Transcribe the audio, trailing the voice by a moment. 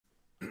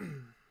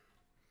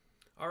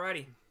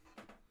Alrighty.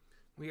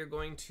 We are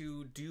going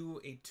to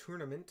do a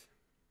tournament.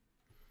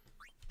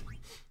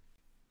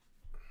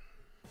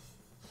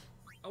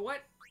 Oh,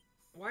 what?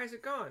 Why is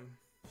it gone?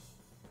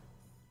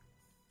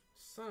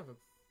 Son of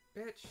a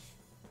bitch.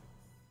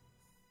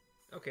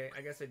 Okay,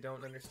 I guess I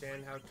don't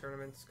understand how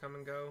tournaments come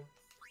and go.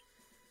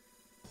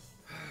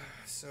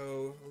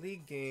 So,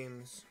 league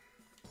games.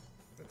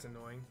 That's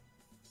annoying.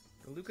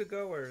 The Luca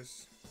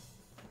Goers.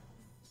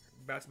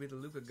 About to be the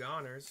Luca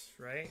Goners,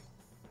 right?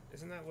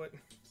 Isn't that what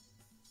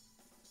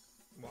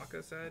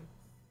Waka said?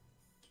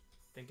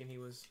 Thinking he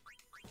was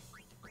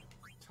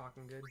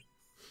talking good.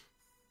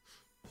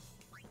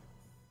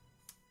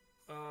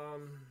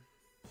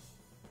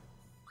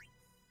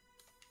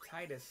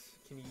 Titus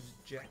can use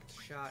eject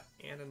shot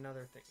and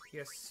another thing. He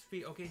has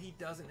sphere. Okay, he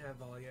doesn't have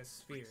volley. He has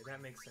sphere.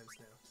 That makes sense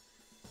now.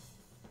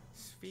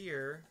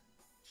 Sphere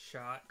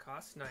shot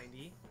costs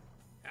 90,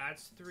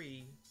 adds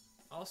 3,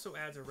 also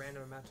adds a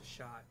random amount to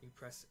shot. You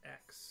press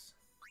X.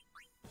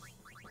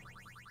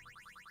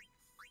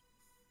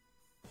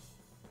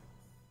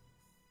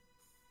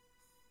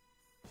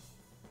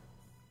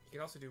 You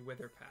can also do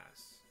Wither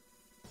Pass.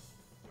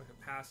 Like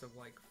a pass of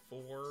like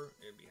 4,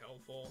 it'd be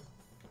helpful.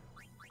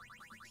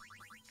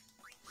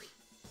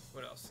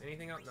 What else?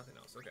 Anything else? Nothing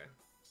else. Okay.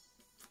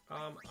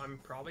 I'm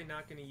probably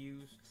not going to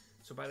use...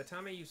 So by the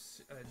time I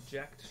use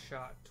eject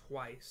shot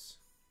twice,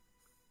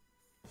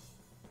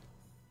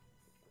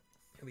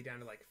 he'll be down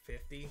to like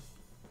 50.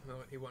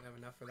 No, he won't have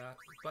enough for that.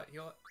 But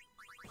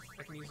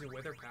I can use a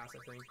Wither Pass, I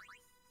think.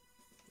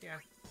 Yeah.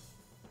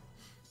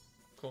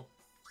 Cool.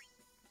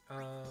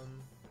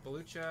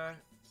 Belucha,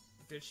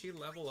 did she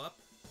level up?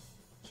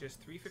 She has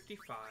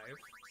 355.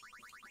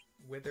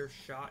 Wither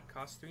shot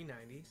costs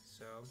 390,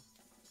 so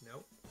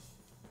nope.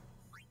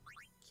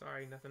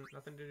 Sorry,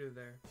 nothing to do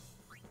there.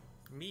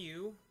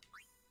 Miyu,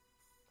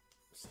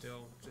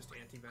 still just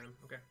anti-venom.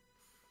 Okay.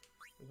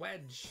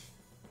 Wedge,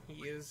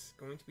 he is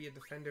going to be a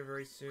defender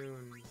very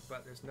soon,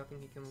 but there's nothing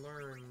he can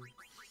learn.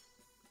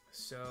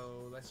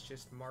 So let's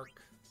just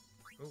mark.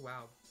 Oh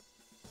wow.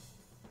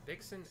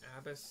 Vixen,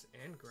 Abyss,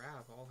 and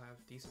Grab all have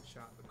decent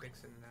shot, but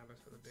Vixen and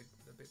Abyss are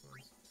the big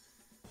ones.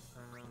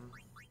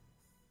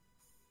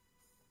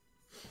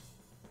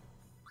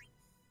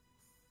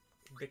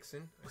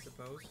 Vixen, I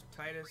suppose.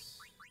 Titus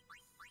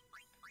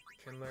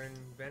can learn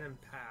Venom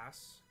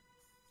Pass.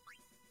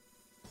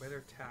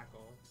 Wither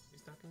Tackle.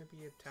 He's not going to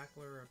be a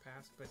tackler or a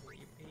pass, but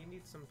he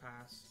needs some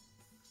pass.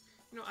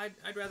 You know,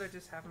 I'd rather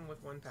just have him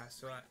with one pass.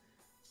 So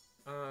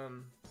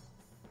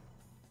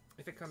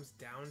if it comes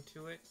down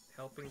to it,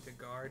 helping to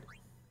guard,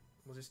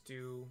 we'll just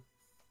do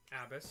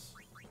Abyss.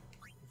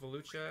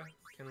 Volucha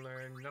can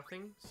learn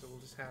nothing, so we'll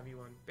just have you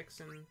on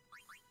Vixen.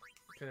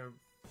 Kind of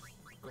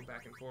go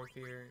back and forth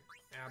here.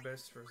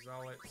 Abyss for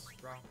Zolitz.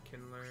 Rock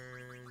can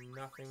learn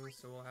nothing,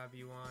 so we'll have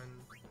you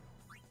on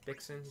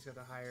Vixen. He's got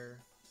the higher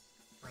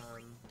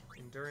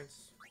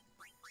endurance.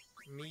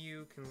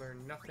 Miyu can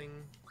learn nothing,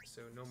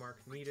 so no mark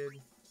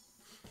needed.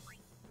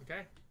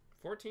 Okay,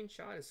 14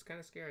 shot is kind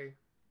of scary.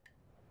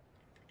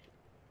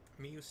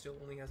 Miyu still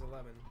only has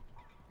 11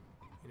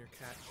 in her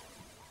catch.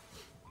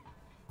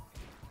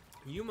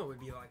 Yuma would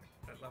be like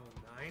at level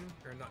 9,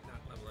 or not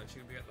level 9, she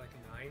would be at like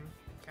 9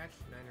 catch,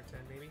 9 or 10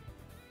 maybe.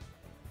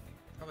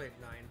 Probably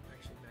at 9,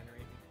 actually 9 or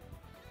 8.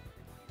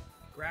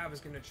 Grab is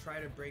going to try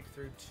to break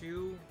through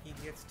 2. He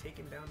gets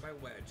taken down by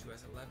Wedge, who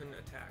has 11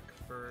 attack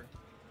for...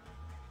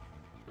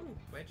 Ooh,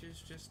 Wedge is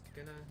just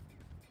gonna...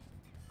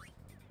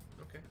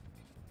 Okay.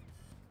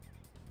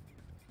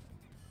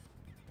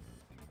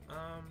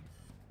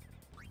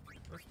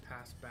 Let's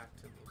pass back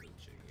to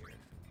Volucha here.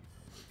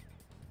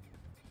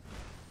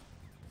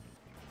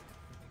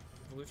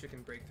 Volucha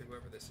can break through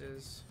whoever this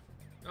is.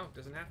 Oh,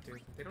 doesn't have to.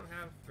 They don't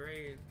have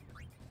very...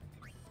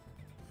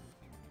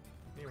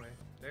 Anyway,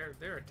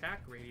 their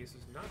attack radius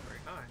is not very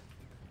high.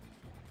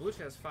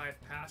 Volucha has 5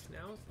 pass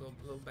now. It's a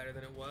little better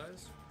than it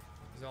was.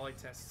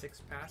 Zolitz has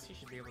 6 pass. He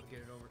should be able to get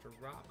it over to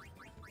Rob.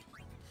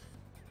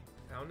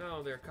 I don't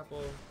know. There are a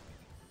couple...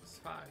 It's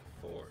 5,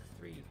 4,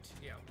 3, 2...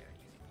 Yeah, okay.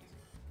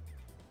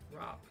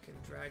 Rop can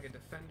drag a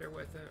defender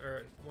with it,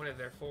 or one of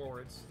their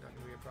forwards, not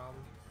gonna be a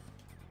problem.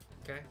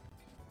 Okay.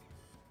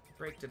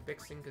 Break to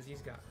Vixen because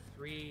he's got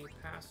 3.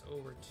 Pass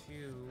over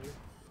to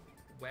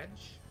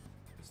Wedge.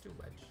 Let's do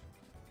Wedge.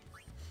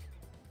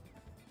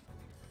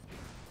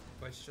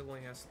 Wedge still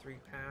only has 3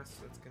 pass,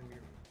 so it's gonna be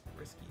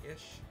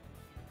risky-ish.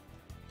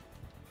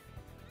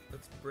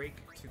 Let's break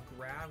to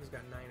Grab, who's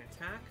got 9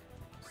 attack.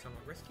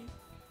 Somewhat risky.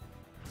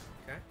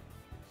 Okay.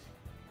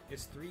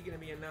 Is 3 gonna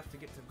be enough to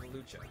get to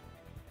Volucha?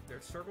 Their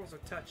circles are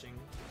touching.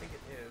 I think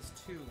it is.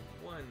 2,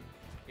 1.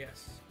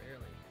 Yes,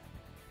 barely.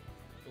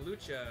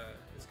 Volucha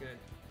is gonna...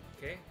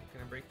 Okay,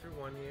 gonna break through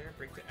 1 here.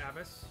 Break to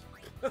Abyss.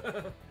 Not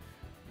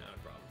a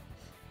problem.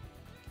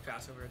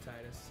 Pass over to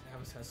Titus.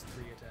 Abyss has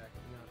 3 attack.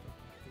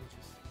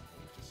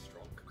 Volucha's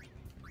strong.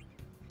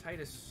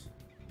 Titus,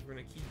 we're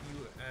gonna keep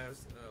you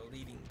as a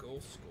leading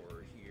goal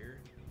scorer here.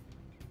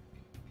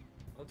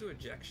 I'll do a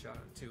jack shot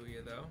on 2 of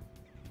you though.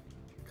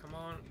 Come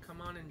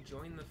on and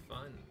join the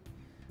fun.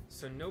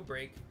 So no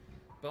break.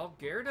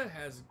 Bulgarda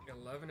has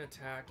 11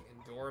 attack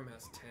and Dorm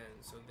has 10,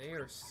 so they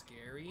are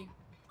scary.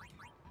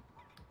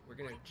 We're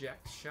gonna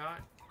eject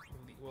shot.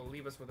 Will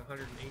leave us with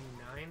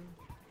 189.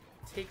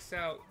 Takes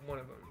out one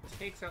of them.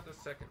 Takes out the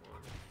second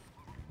one.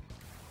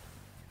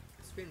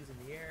 Spins in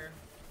the air,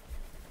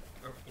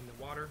 or in the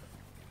water,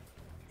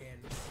 and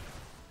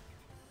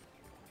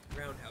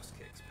roundhouse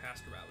kicks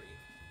past Rowdy.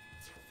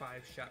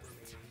 5 shot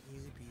remaining.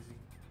 Easy peasy.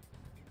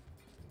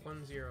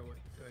 1-0 with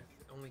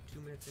only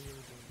 2 minutes into the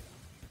game.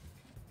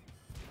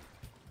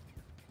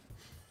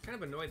 Kind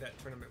of annoyed that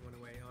tournament went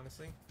away,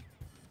 honestly.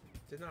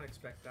 Did not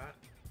expect that.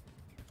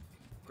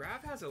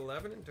 Grav has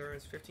 11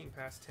 endurance, 15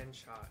 pass, 10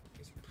 shot.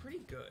 He's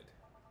pretty good.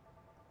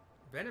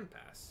 Venom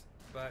pass.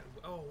 But,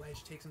 oh,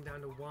 Wedge takes him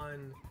down to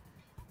 1.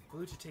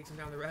 Belucha takes him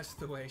down the rest of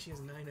the way. She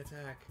has 9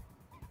 attack.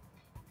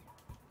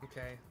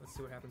 Okay, let's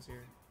see what happens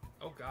here.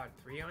 Oh god,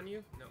 3 on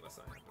you? No, that's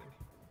not happening.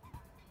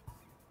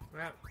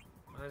 Well,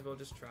 might as well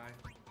just try.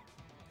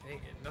 Dang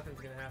it, nothing's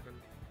gonna happen.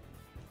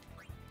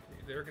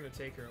 They're gonna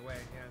take her away.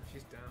 Yeah,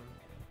 she's down.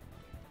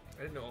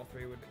 I didn't know all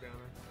 3 would down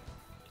her.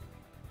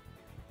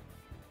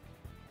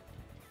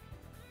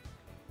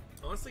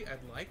 Honestly, I'd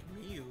like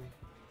Miyu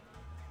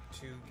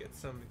to get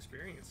some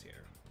experience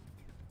here.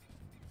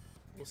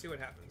 We'll see what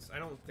happens. I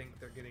don't think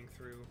they're getting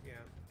through. Yeah.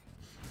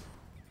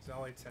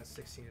 Zolitz has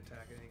 16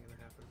 attack. It ain't gonna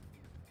happen.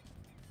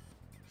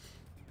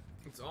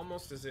 It's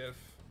almost as if...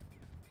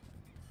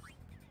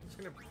 It's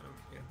gonna...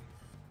 yeah.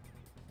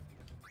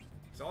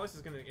 Zolitz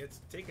is gonna...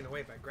 It's taken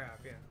away by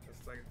Grab, yeah.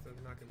 It's like,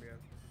 it's not gonna be a...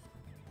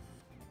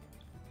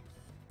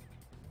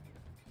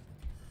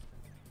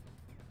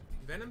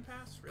 Venom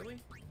pass?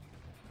 Really?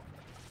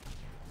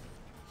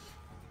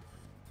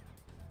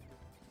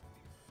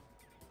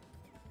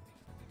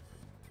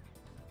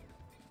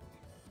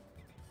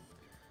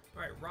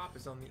 Alright, Rop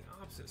is on the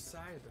opposite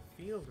side of the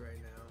field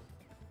right now.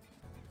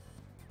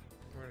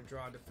 We're going to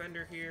draw a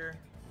defender here.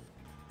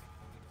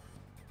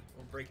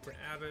 We'll break to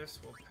Abyss.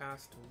 We'll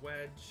pass to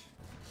Wedge.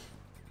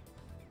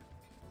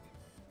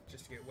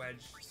 Just to get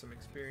Wedge some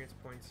experience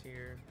points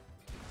here.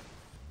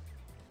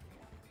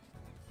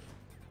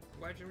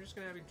 Wedge, I'm just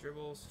going to have you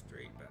dribble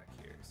straight back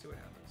here. See what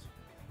happens.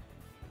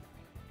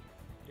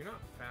 You're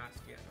not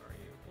fast yet, are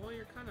you? Well,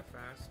 you're kind of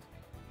fast.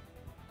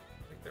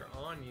 Like, they're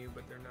on you,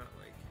 but they're not,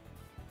 like...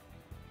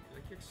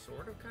 Like, you're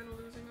sort of kind of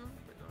losing them,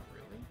 but not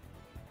really.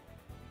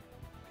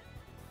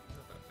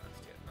 Not that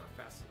fast yet. Not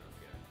fast enough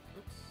yet.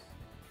 Oops.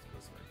 Let's go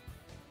this way.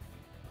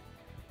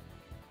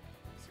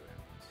 Let's see what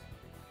happens.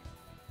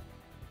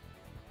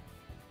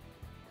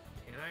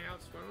 Can I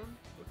outswim him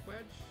with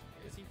Wedge?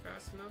 Is he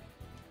fast enough?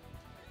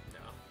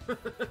 No.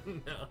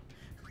 No.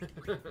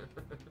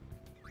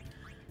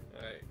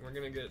 Alright, we're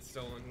gonna get it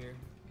stolen here.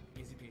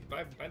 Easy peasy.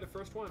 By the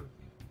first one.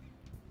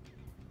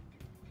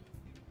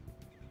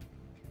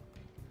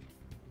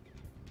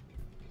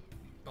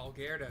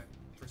 Bulgarda,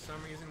 for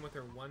some reason with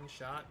her 1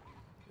 shot,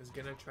 is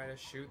gonna try to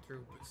shoot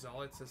through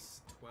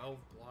Zolitz's 12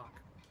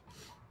 block.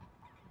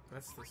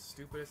 That's the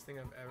stupidest thing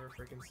I've ever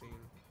freaking seen.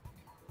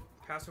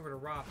 Pass over to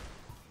Rop.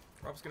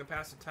 Rop's gonna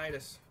pass to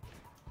Titus.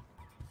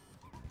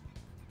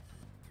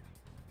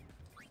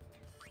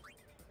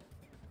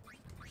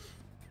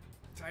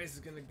 Titus is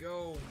gonna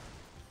go.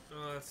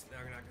 Oh, that's now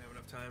we're not gonna have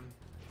enough time.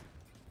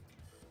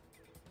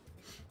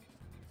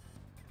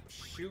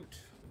 Shoot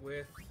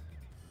with.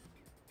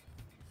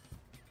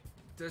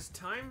 Does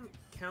time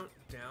count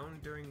down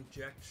during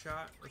eject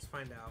shot? Let's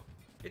find out.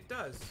 It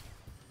does.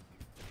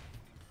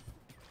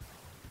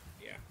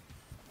 Yeah.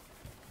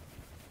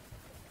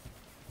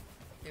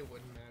 It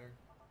wouldn't matter.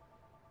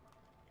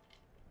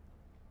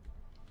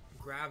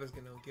 Grab is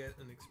gonna get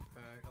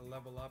a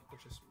level up,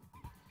 which is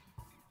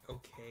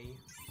okay.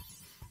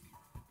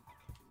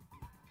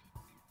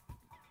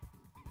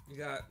 You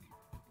got...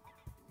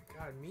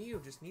 God,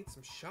 Miyu just needs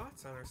some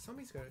shots on her.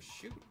 Somebody's gotta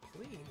shoot,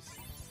 please.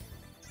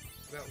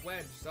 We got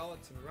Wedge,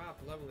 Zolitz, and Rop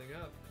leveling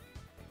up.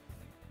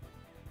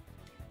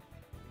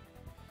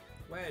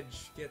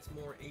 Wedge gets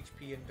more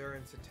HP,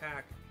 endurance,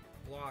 attack,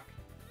 block,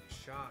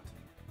 shot.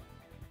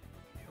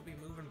 He'll be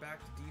moving back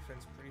to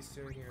defense pretty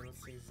soon here.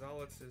 Let's see,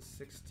 Zolitz is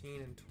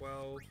 16 and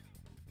 12.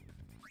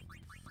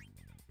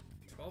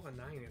 12 and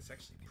 9 is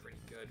actually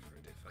pretty good for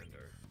a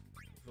defender.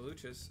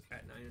 Volucha's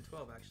at 9 and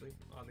 12 actually,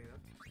 oddly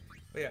enough.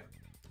 But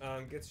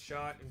yeah, gets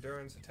shot,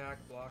 endurance, attack,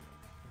 block.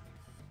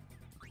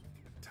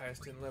 Titus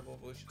didn't level,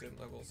 Volucha didn't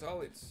level.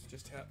 Zolitz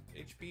just have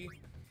HP.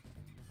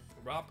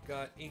 Rop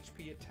got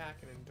HP, attack,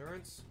 and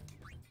endurance.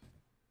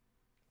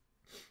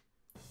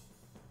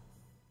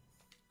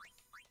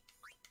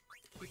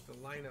 Keep the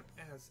lineup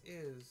as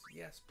is.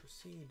 Yes,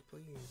 proceed,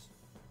 please.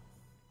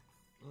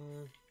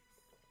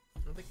 I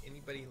don't think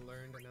anybody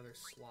learned another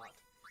slot.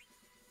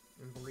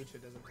 And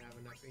Volucha doesn't have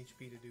enough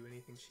HP to do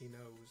anything she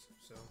knows,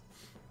 so...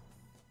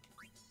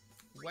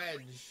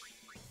 Wedge!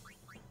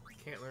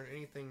 Can't learn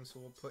anything, so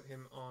we'll put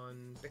him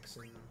on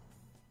Vixen.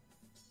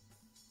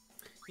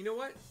 You know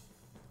what?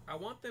 I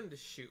want them to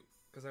shoot,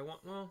 because I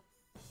want, well...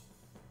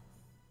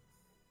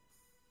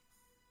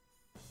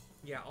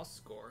 Yeah, I'll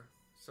score.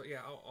 So yeah,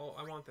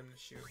 I want them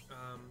to shoot.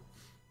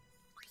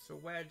 So So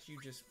Wedge, you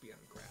just be on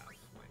grab.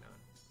 Why not?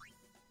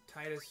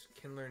 Titus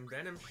can learn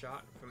Venom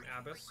Shot from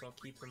Abyss, so I'll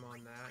keep him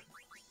on that.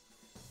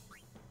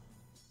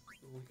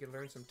 We could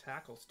learn some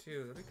tackles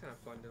too. That'd be kind of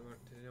fun to learn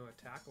to know a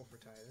tackle for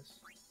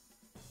Titus.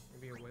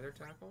 Maybe a Wither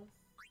Tackle.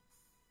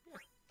 Yeah,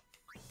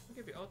 I'll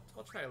give you.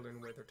 I'll try to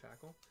learn Wither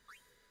Tackle.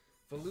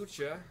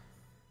 Volucha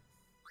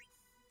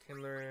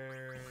can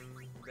learn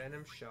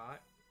Venom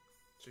Shot,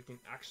 so you can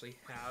actually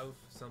have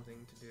something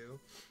to do.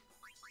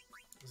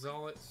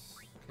 Zolitz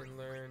can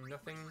learn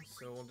nothing,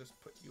 so we'll just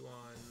put you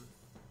on.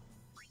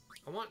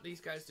 I want these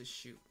guys to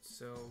shoot,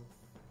 so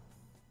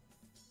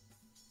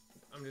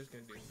I'm just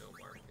gonna do no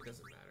mark. It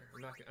doesn't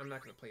matter. I'm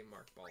not gonna play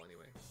mark ball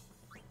anyway.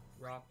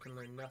 Rop can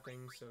learn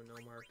nothing, so no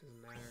mark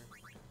doesn't matter.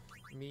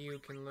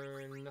 Miyu can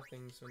learn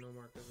nothing, so no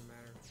mark doesn't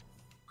matter.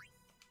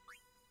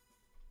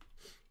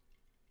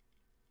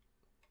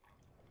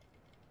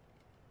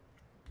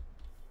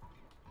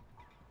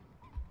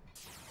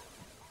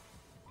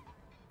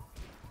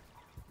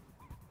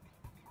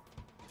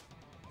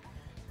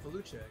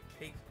 Volucha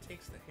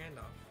takes the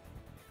handoff,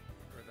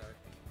 or the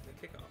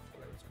kickoff,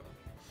 whatever it's called.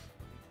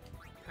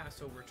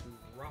 Pass over to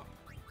Rop.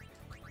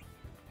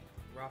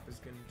 Rop is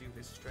going to do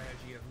his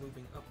strategy of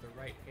moving up the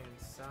right-hand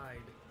side.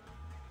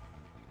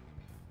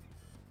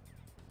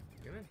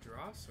 Gonna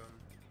draw some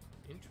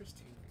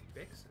interesting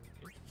Vixen.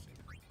 Interesting.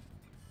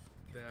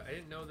 I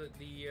didn't know that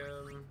the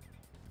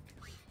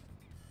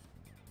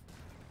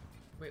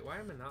wait, why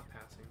am I not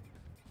passing?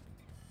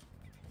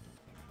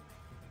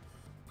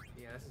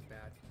 Yeah, this is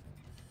bad.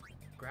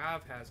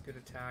 Grav has good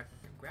attack.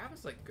 Grav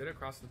is like good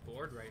across the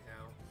board right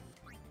now.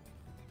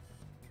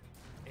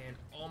 And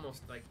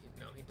almost like,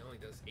 no, he only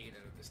does 8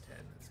 out of his 10.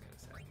 That's kind of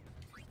sad.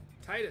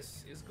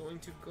 Titus is going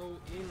to go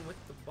in with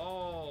the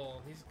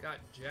ball. He's got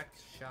Eject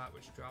Shot,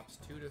 which drops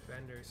 2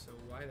 defenders, so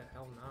why the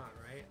hell not,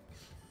 right?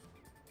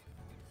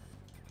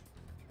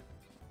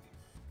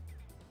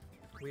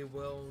 We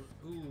will...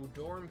 Ooh,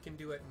 Dorm can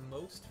do at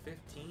most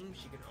 15.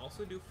 She can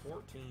also do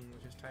 14,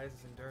 which is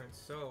Titus'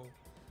 endurance, so...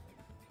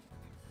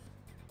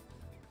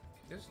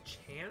 There's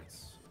a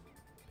chance.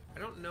 I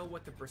don't know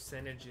what the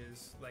percentage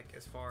is, like,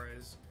 as far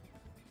as...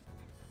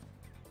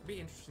 It'd be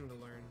interesting to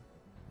learn,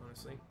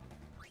 honestly.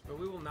 But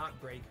we will not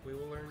break. We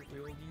will learn. We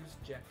will use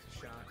Eject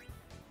Shot.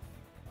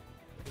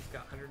 He's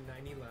got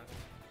 190 left.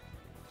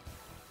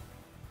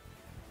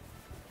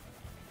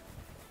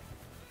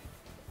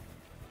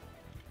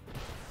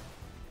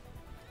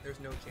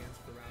 There's no chance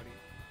for Rowdy.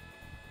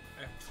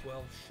 I have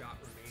 12 shot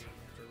remaining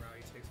after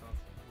Rowdy takes off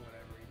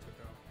whatever he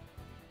took off.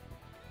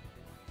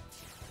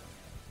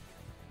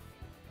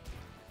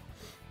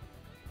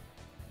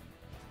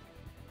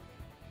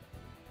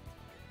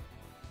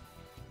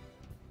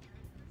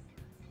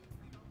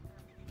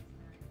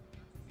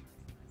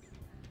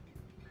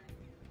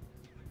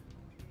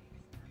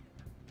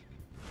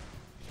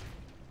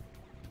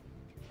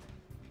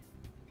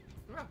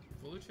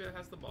 Volucha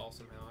has the ball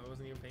somehow. I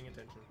wasn't even paying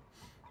attention.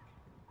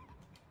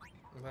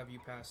 We'll have you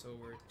pass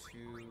over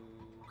to...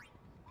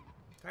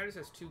 Titus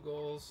has 2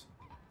 goals.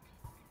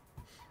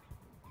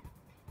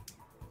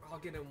 I'll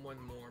get him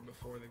 1 more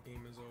before the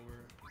game is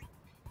over.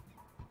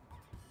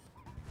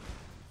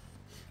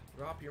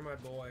 Rop, you're my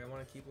boy. I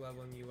want to keep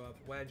leveling you up.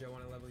 Wedge, I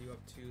want to level you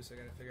up too, so I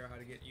gotta figure out how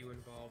to get you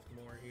involved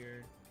more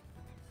here.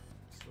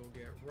 So we'll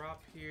get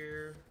Rop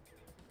here.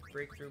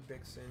 Breakthrough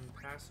Vixen,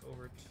 pass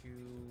over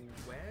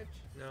to Wedge.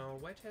 No,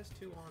 Wedge has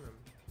 2 on him.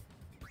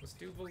 Let's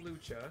do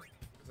Volucha,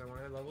 because I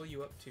want to level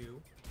you up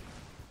too.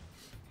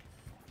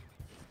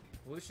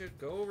 Volucha,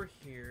 go over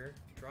here.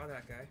 Draw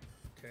that guy.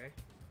 Okay,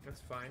 that's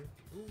fine.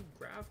 Ooh,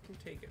 Grav can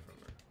take it from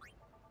her.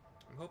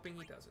 I'm hoping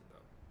he doesn't,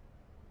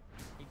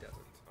 though. He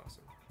doesn't.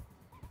 Awesome.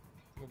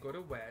 We'll go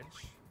to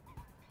Wedge.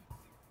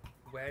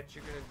 Wedge,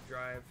 you're going to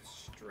drive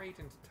straight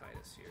into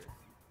Titus here.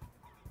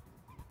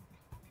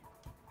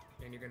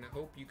 And you're gonna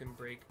hope you can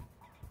break.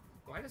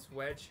 Why does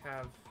Wedge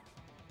have...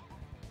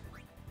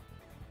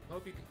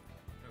 Hope you can...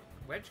 Oh,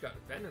 Wedge got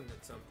Venom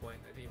at some point.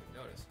 I didn't even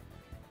notice.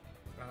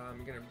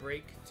 You're gonna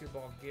break to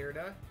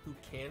Bulgarda, who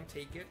can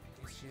take it.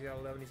 She's got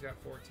 11, he's got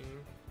 14.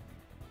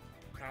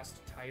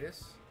 Past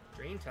Titus.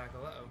 Drain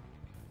tackle, uh-oh.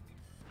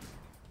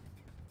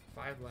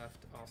 5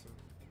 left, awesome.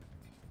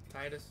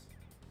 Titus.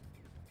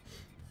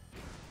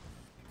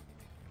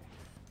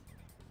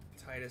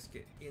 Titus,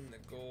 get in the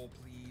goal,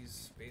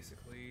 please,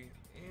 basically.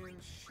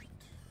 And shoot.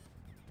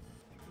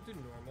 We'll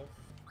do normal.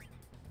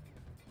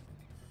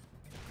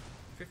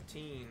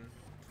 15.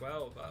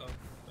 12. Uh-oh.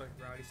 Oh,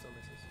 Rowdy still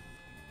misses.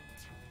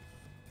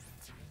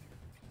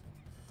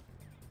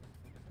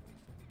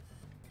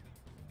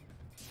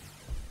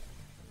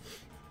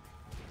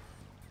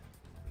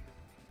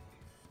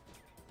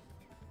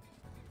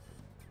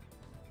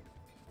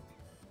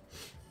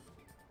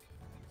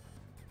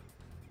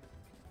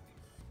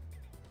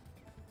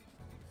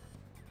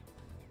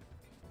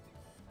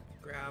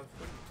 Grav,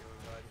 what are you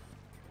doing, bud?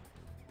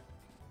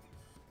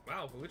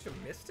 Wow, Volucha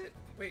missed it?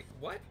 Wait,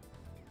 what?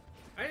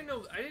 I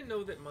didn't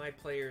know that my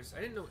players,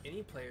 I didn't know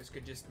any players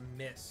could just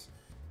miss.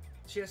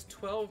 She has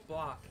 12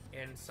 block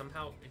and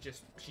somehow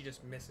she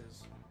just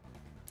misses.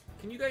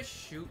 Can you guys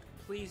shoot,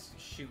 Please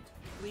shoot.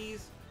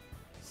 Please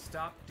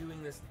stop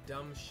doing this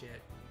dumb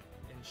shit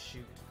and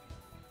shoot.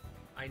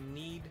 I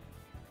need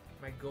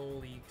my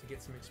goalie to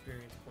get some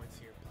experience points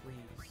here,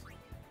 please.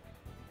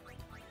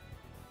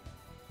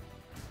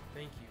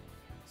 Thank you.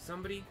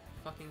 Somebody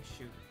fucking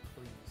shoot,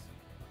 please.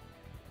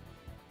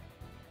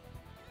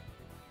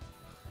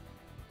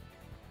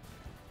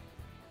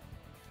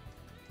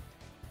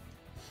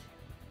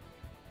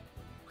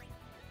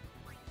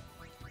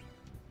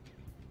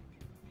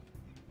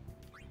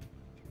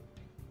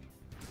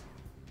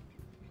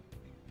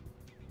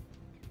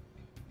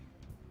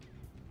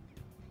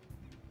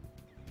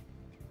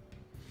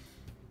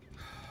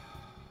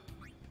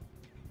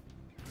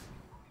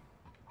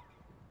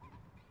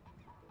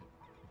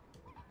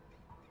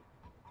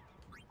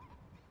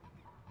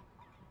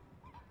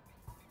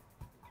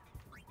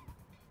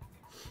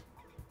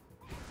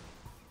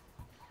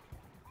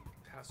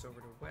 Pass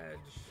over to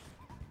Wedge.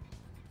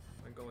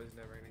 My goalie's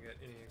never going to get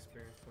any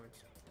experience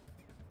points.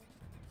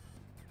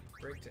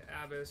 Break to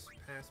Abyss.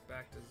 Pass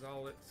back to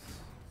Zolitz.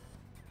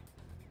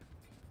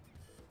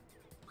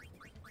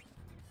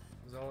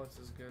 Zolitz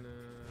is going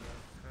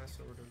to pass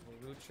over to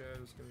Volucha,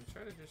 who's going to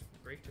try to just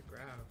break to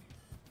Grav.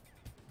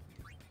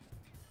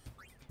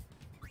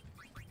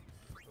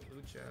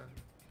 Volucha.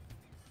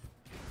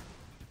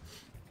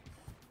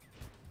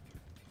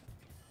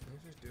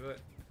 Let's just do it.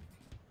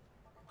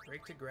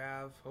 Break to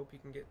Grav, hope you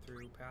can get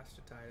through, pass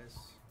to Titus.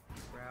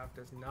 Grav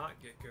does not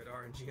get good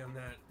RNG on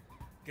that.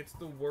 Gets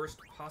the worst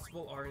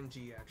possible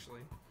RNG, actually.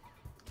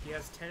 He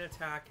has 10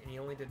 attack, and he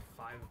only did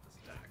 5 of his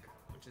attack,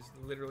 which is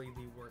literally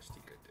the worst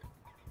he could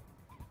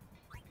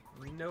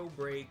do. No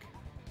break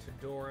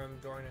to Dorum.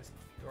 Dorum has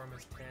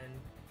 10.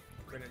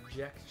 We're going to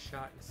eject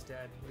shot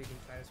instead, leaving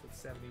Titus with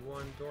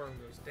 71. Dorum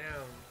goes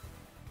down.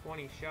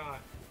 20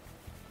 shot.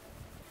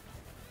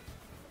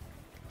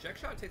 Eject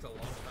shot takes a long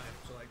time,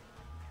 so like,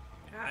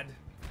 add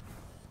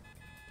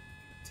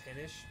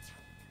 10-ish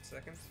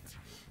seconds.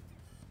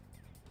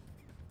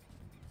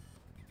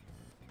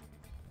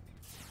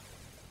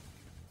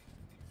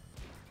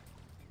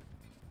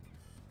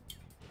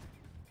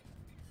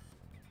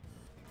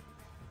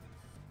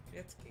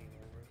 It's game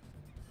over.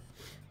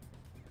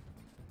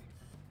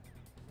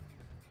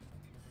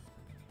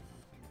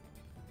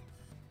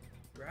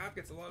 Grav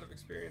gets a lot of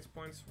experience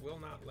points, will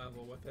not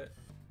level with it.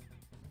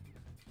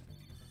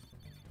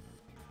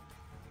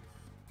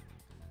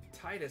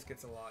 Titus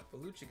gets a lot,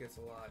 Volucha gets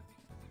a lot,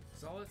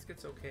 Zolitz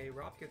gets okay,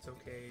 Rop gets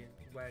okay,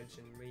 Wedge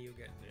and Ryu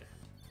get meh.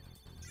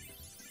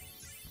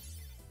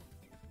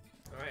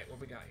 Alright, what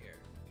we got here?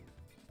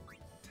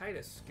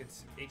 Titus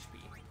gets HP.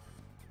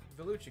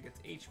 Volucha gets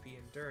HP,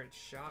 endurance,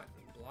 shot,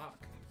 and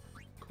block.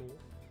 Cool.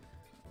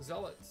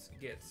 Zolitz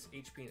gets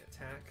HP and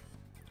attack.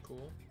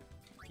 Cool.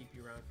 Keep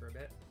you around for a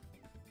bit.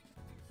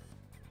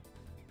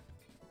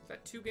 Is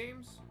that 2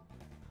 games?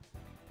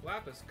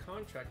 Lapis'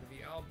 contract with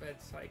the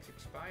Albed Sykes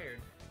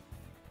expired.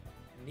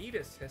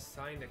 Nidus has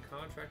signed a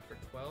contract for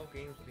 12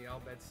 games with the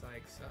Albed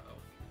Sykes. Uh-oh.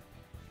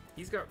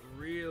 He's got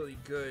really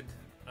good,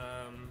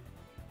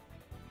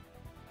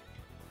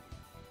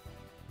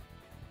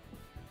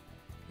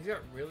 he's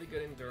got really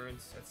good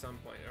endurance at some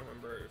point. I don't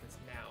remember if it's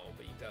now,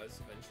 but he does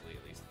eventually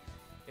at least.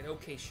 An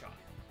okay shot.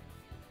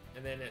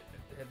 And then,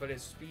 but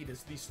his speed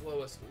is the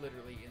slowest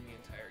literally in the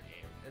entire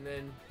game. And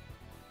then,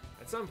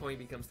 at some point,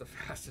 he becomes the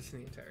fastest in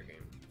the entire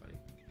game. Funny.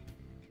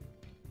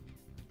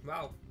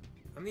 Wow.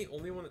 I'm the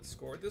only one that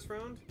scored this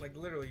round? Like,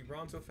 literally,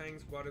 Ronzo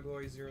Fangs,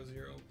 Guadaglory 0-0,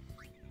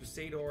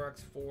 Besaid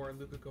Aurochs 4,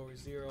 Luca Gory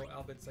 0,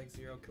 Albed Sykes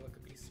 0,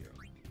 Kilika Beast 0.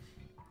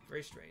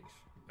 Very strange.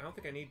 I don't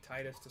think I need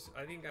Titus to...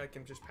 I think I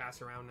can just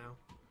pass around now.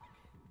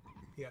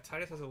 Yeah,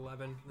 Titus has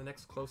 11. The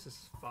next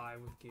closest is 5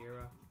 with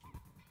Gira.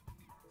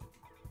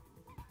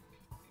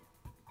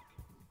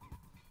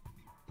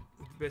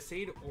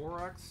 Besaid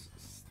Aurochs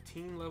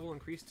team level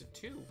increased to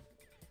 2.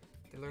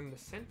 They learned the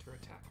center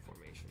attack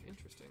formation.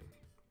 Interesting.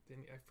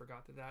 I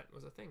forgot that that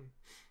was a thing.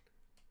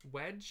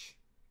 Wedge,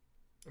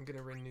 I'm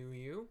gonna renew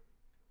you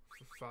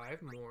for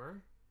 5 more.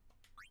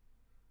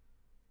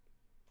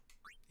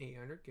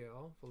 800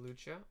 gil.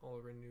 Volucha,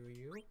 I'll renew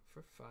you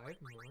for 5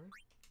 more.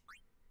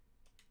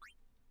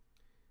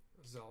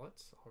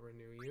 Zolitz, I'll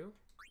renew you.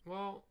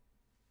 Well,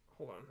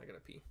 hold on, I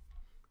gotta pee.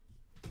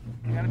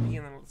 I gotta pee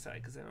on the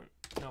outside because I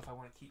don't know if I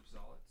want to keep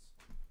Zolitz.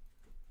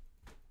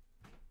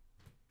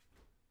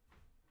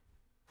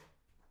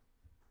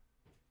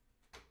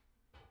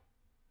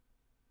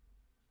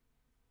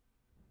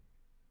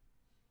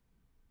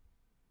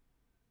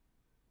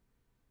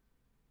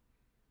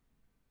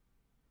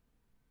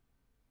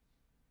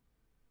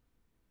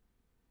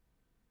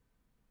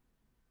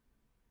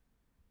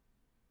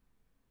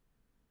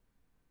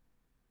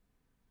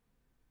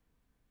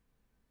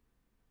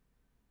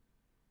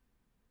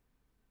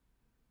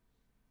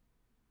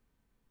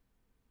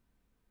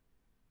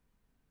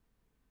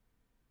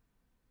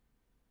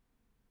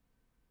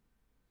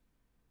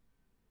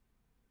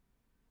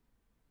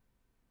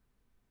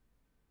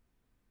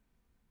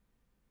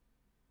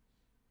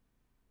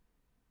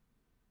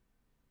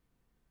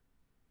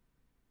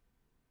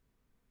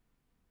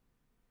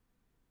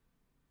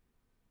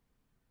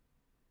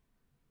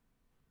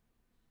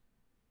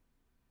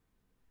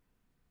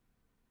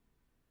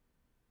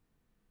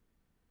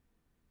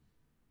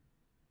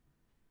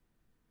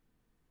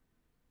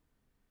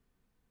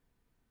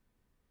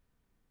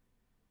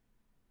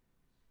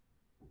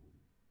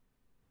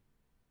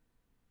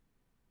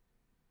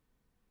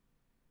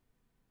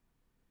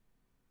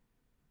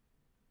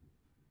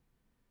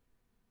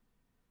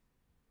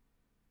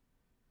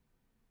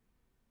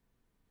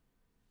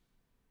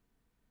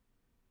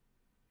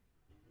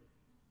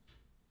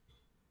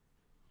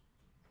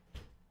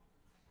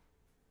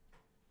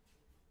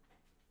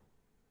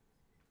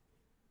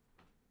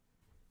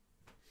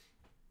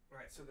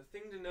 Alright, so the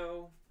thing to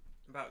know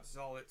about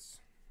Zolitz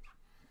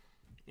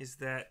is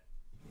that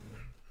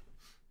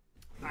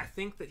I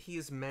think that he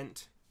is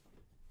meant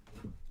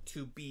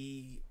to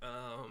be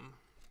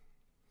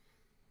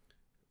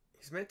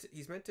he's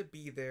meant to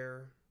be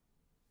there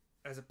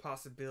as a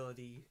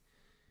possibility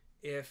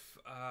if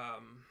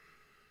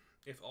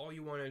all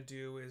you want to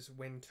do is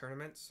win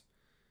tournaments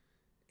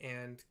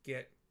and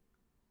get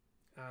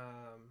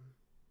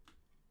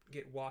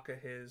Waka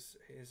his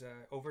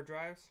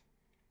overdrives,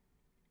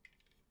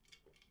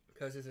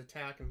 because his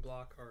attack and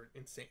block are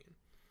insane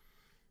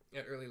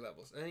at early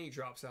levels, and then he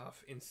drops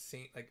off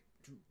insane, like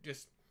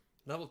just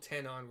level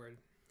 10 onward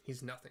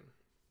he's nothing.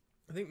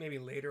 I think maybe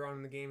later on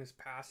in the game his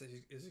pass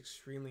is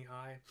extremely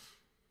high.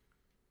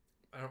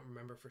 I don't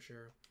remember for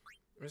sure.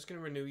 I'm just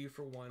gonna renew you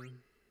for 1.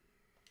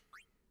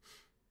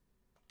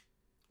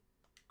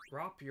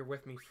 Rop, you're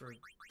with me for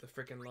the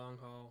freaking long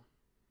haul.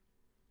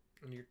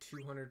 And you're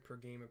 200 per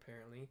game,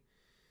 apparently.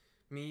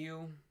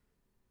 Miyu.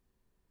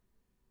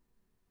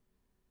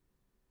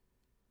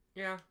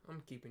 Yeah,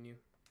 I'm keeping you.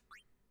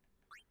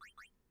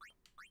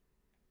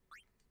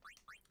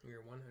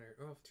 You're 100.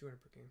 Oh, 200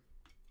 per game.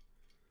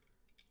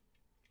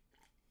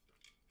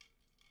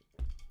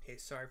 Hey,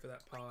 sorry for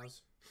that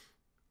pause.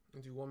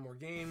 I'll do one more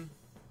game.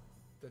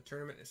 The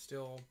tournament is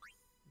still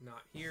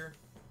not here.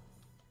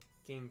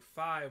 Game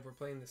 5, we're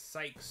playing the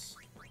Sykes.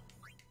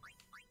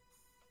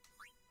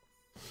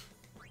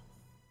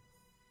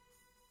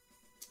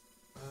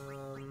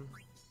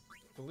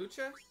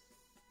 Volucha?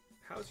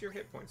 How's your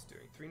hit points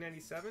doing?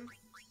 397?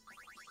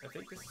 I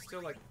think this is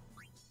still like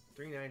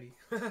 390.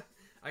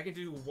 I can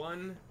do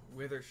 1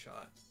 Wither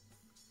Shot.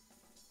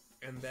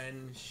 And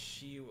then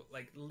she,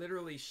 like,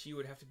 literally she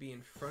would have to be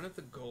in front of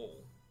the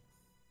goal.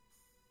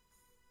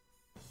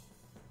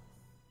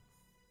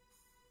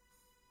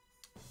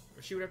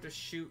 Or she would have to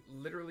shoot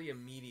literally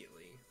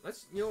immediately.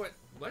 You know what?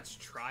 Let's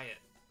try it.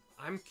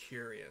 I'm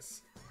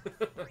curious.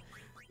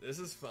 This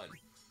is fun.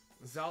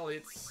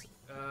 Zolitz,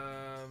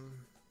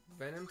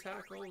 Venom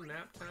Tackle,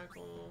 Nap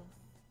Tackle.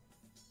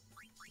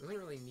 Doesn't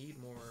really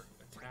need more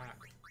attack.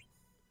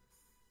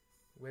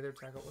 Wither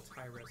Tackle, what's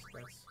high risk?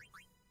 That's...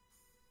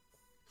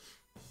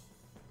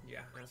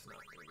 yeah, that's not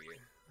going to be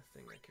a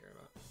thing I care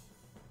about.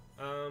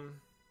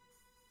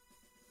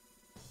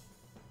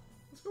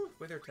 Let's go with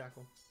Wither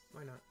Tackle.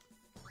 Why not?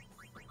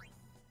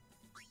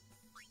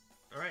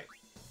 Alright.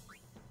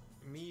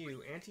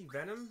 Miyu,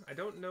 Anti-Venom? I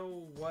don't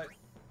know what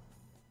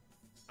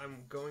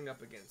I'm going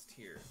up against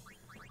here.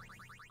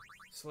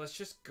 So let's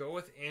just go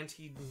with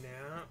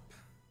Anti-Nap.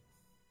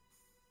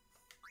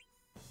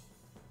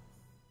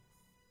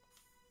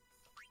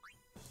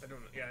 I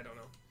don't know. Yeah, I don't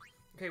know.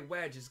 Okay,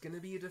 Wedge is going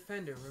to be a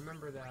defender.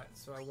 Remember that.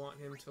 So I want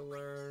him to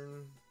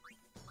learn...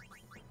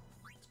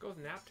 let's go with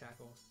Nap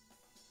Tackle.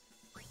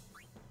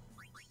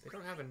 They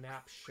don't have a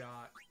Nap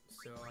Shot,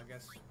 so I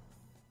guess...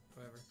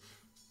 whatever.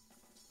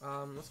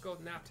 Let's go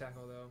with Nap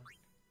Tackle, though.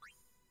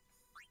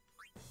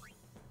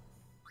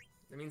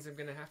 That means I'm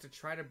gonna have to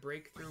try to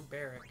break through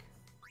Barrack.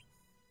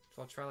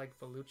 So I'll try, like,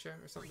 Volucha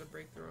or something to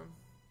break through him.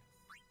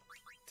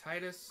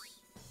 Titus.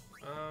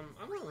 I'm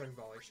gonna learn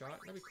Volley Shot.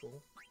 That'd be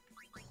cool.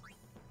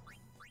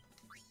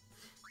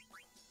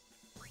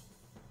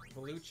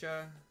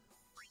 Volucha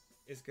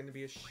is gonna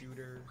be a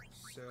shooter,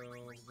 so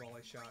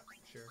Volley Shot,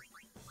 sure.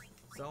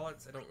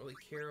 Zolitz, I don't really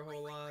care a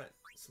whole lot,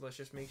 so let's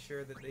just make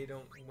sure that they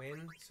don't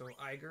win. So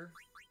Iger.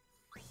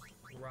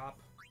 Rop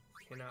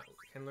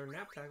can learn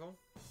Nap Tackle.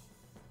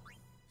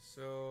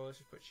 So let's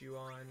just put you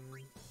on.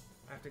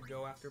 I have to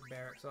go after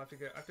Barrack, so I have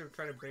to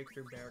try to break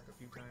through Barrack a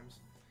few times.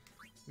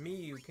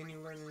 Miyu, can you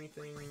learn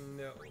anything?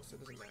 No, so it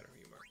doesn't matter who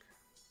you mark.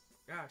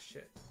 Ah,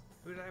 shit.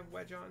 Who did I have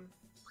Wedge on?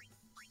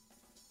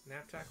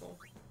 Nap Tackle?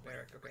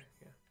 Barrack, okay,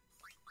 yeah.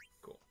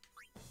 Cool.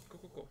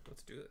 Cool.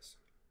 Let's do this.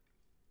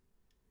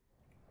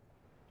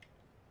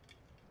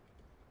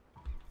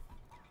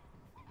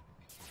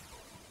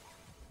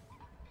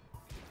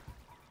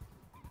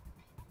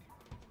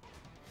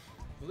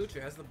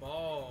 Volucha has the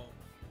ball.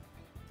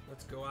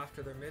 Let's go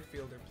after their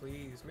midfielder,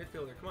 please.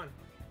 Midfielder, come on.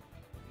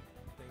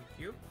 Thank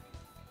you.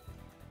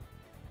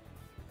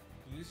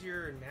 Use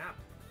your nap.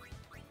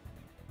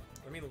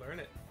 Let me learn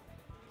it.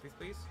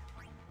 Please.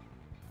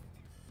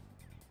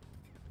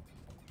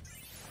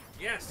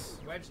 Yes!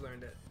 Wedge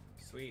learned it.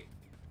 Sweet.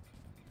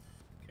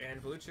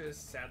 And Volucha is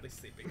sadly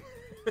sleeping.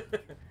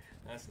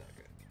 That's not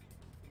good.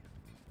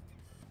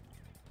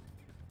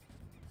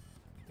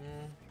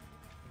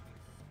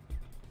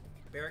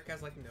 Barrack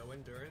has like no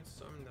endurance,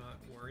 so I'm not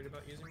worried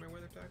about using my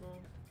Wither Tackle.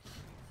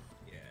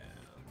 Yeah.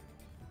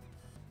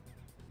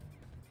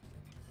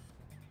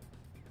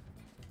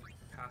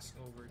 Pass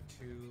over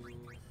to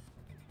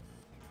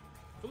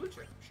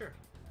Volucha, sure.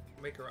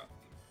 Wake her up.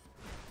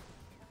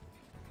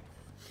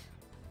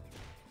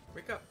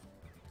 Wake up.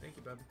 Thank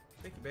you, bub.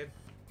 Thank you, babe.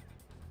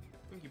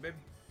 Thank you, babe.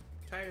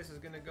 Titus is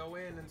gonna go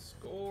in and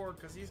score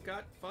because he's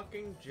got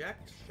fucking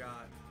Ject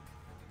Shot.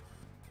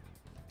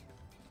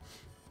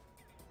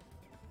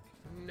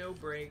 No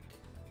break.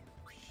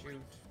 Shoot.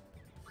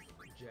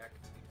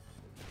 Eject.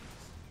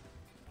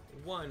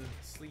 1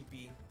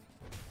 sleepy.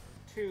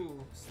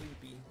 too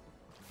sleepy.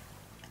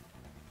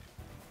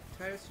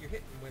 Titus, you're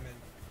hitting women.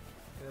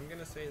 And I'm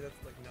gonna say that's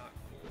like not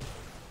cool.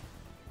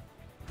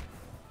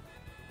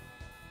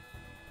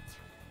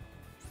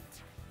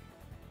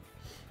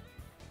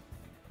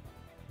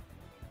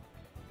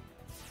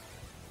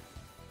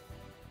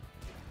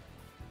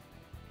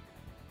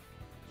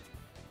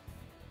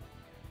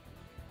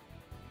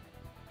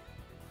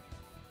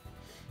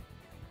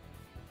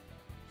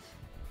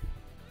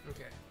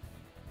 Okay.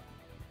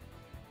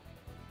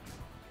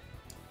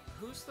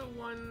 Who's the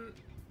one?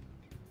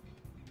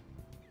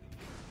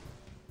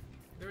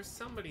 There's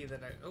somebody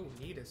that I... Oh,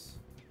 Neatus.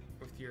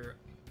 With your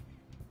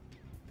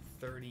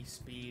 30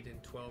 speed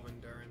and 12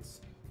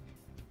 endurance.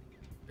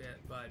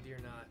 Bud, you're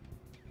not.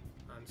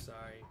 I'm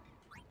sorry.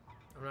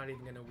 I'm not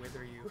even gonna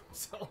wither you,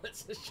 so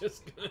it's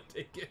just gonna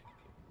take it.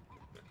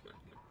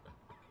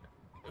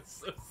 That's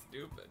so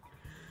stupid.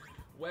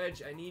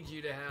 Wedge, I need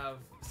you to have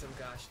some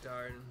gosh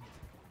darn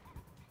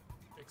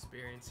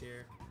experience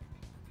here.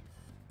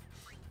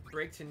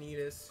 Break to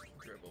Neatus.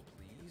 Dribble,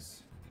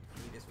 please.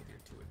 Neatus with your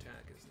 2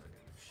 attack is not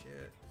gonna do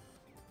shit.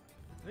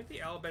 I think the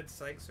Alabed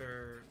Sykes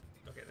are...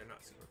 Okay, they're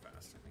not super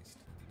fast, at least.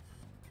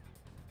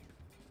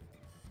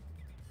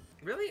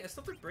 Really? I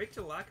still have to break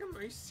to lock him?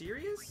 Are you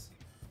serious?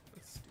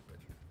 That's stupid.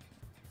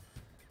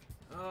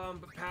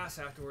 But pass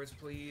afterwards,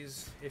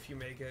 please. If you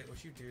make it,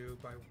 which you do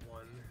by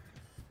 1.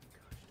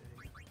 Gosh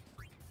dang.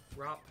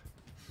 Rop.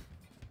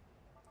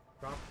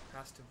 Rop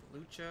pass to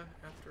Volucha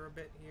after a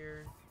bit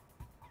here.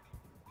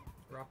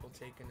 Rop will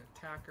take an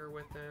attacker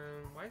with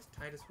him. Why is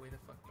Titus way the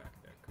fuck back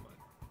there? Come on.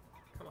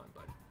 Come on,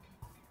 bud.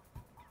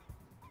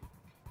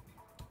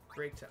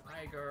 Break to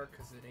Igar,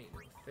 because it ain't no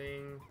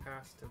thing.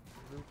 Pass to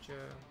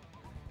Volucha.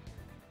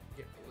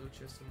 Get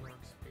Volucha some more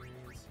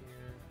experience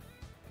here.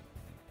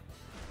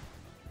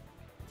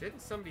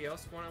 Didn't somebody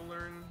else want to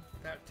learn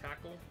that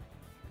tackle?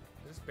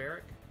 Is this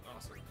Barrick?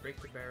 Awesome. Break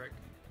to Barrick.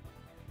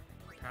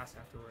 Pass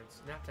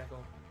afterwards. Nap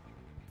tackle.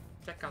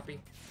 Tech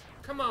copy.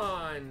 Come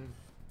on!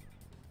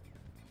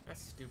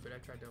 That's stupid. I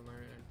tried to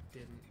learn it and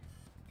didn't.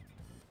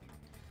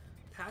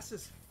 Pass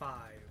is 5.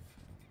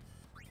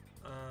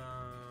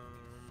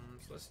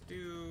 So let's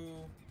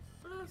do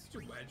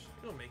Wedge.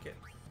 It'll make it.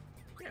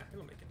 Yeah,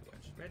 it'll make it to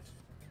Wedge. Wedge.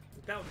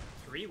 About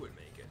 3 would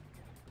make it.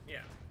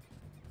 Yeah.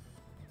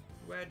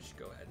 Wedge,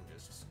 go ahead and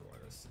just score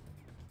this.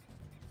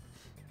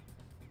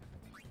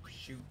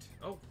 Shoot.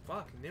 Oh,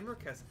 fuck.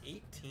 Nimric has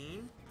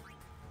 18?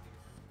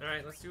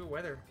 Alright, let's do a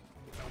wither.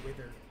 A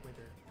wither.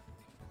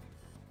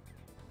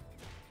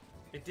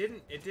 It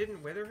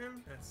didn't wither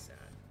him? That's sad.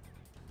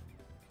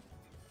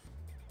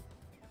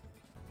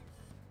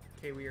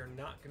 Okay, we are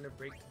not going to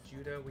break to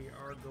Judah. We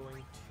are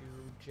going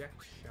to Jek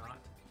Shot.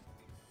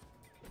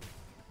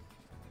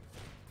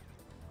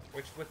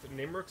 Which with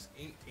Nimric's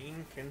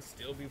 18 can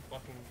still be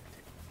fucking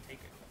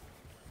taken.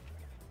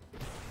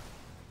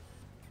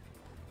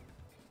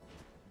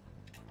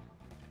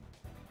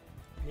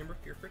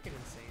 Nimric, you're freaking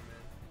insane, man.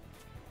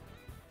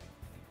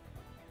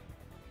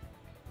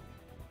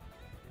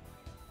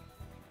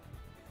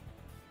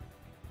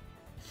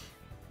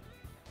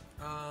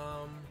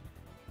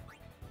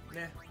 Nah.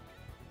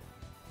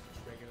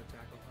 Just regular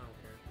tackle. I don't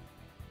care.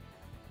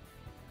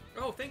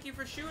 Oh, thank you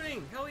for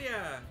shooting! Hell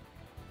yeah!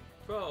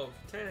 12,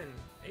 10,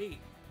 8.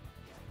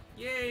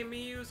 Yay,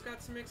 Miyu's got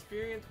some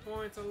experience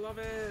points. I love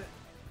it.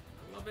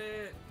 I love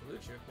it.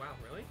 Lucha. Wow,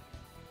 really?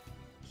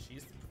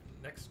 She's the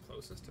next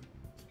closest to...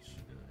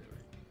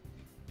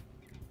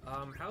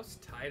 Anyway. How's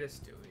Titus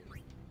doing?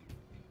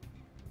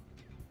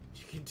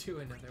 You can do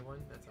another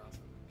one? That's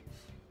awesome.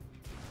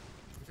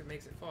 If it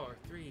makes it 4,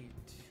 3,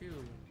 2...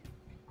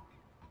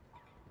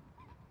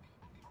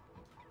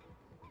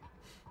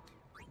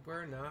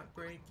 We're not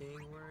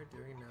breaking, we're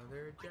doing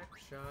another Jek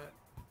Shot.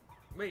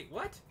 Wait,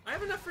 what? I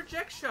have enough for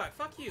Jek Shot!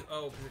 Fuck you!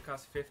 Oh, because it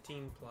costs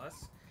 15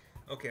 plus?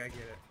 Okay, I get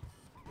it.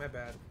 My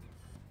bad.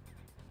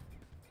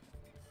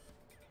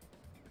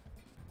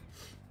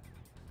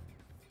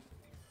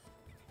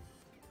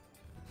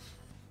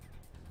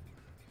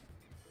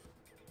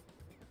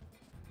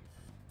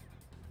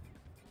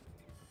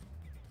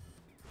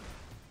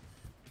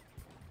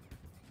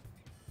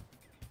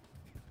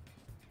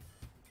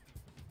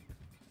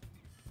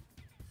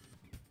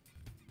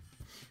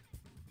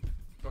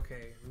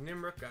 Okay,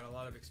 Nimric got a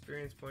lot of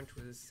experience points,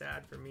 which is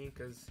sad for me,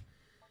 because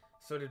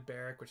so did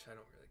Barrick, which I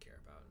don't really care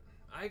about.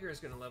 Iger is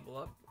going to level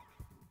up,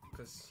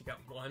 because he got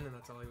 1, and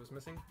that's all he was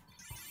missing.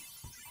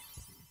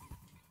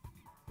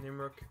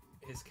 Nimric,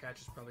 his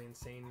catch is probably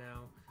insane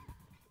now.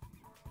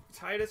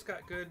 Titus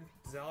got good,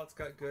 Zealot's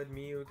got good,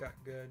 Miyu got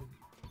good.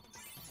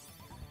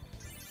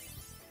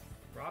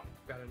 Rop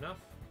got enough,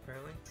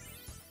 apparently.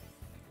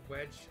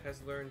 Wedge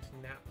has learned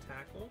Nap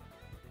Tackle.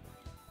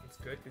 That's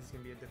good, because he's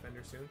going to be a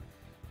defender soon.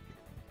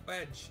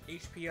 Wedge,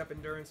 HP up,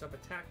 endurance up,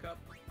 attack up.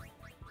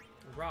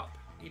 Rop,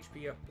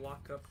 HP up,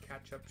 block up,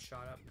 catch up,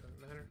 shot up. Doesn't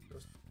matter.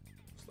 Those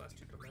last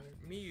two don't matter.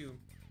 Miyu,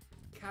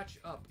 catch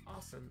up,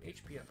 awesome.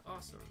 HP up,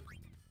 awesome.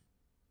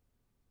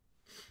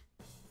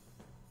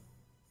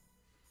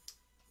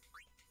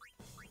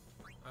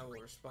 I will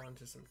respond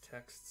to some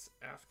texts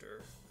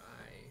after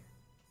I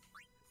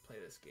play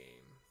this game.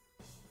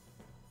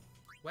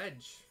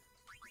 Wedge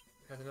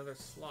has another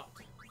slot.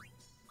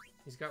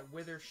 He's got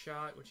Wither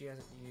Shot, which he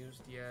hasn't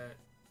used yet.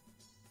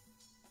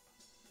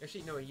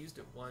 Actually, no, he used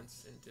it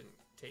once and didn't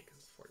take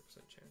his 40%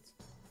 chance.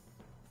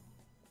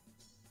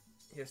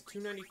 He has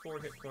 294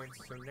 hit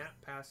points, so Nap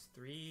Pass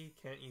 3,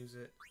 can't use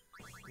it.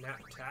 Nap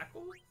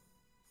Tackle?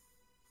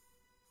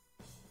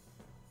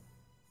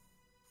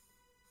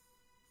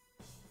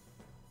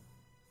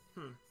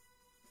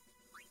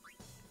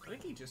 I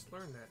think he just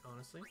learned that,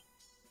 honestly.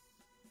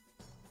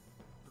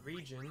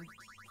 Region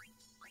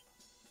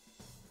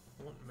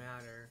won't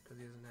matter because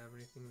he doesn't have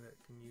anything that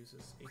can use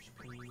his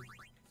HP.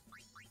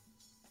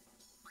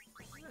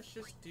 Let's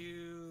just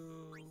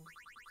do...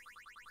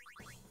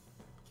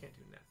 Can't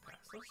do Nap Pass.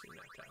 Let's do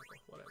Nap Tackle.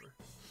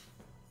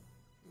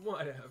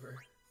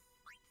 Whatever.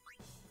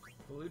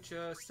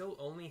 Felucia still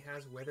only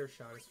has Weather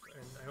Shot,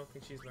 and I don't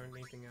think she's learned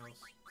anything else.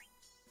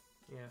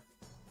 Yeah.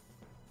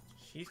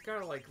 She's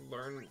gotta, like,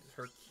 learn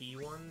her key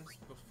ones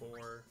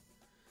before...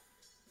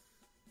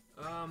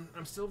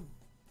 I'm still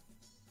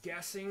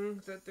guessing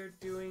that they're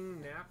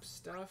doing nap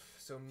stuff,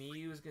 so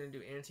Miyu is gonna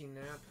do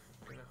anti-nap.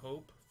 I'm gonna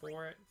hope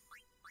for it.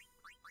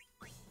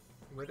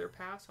 Wither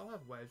Pass? I'll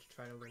have Wedge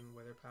try to learn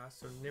Wither Pass.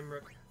 So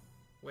Nimruk...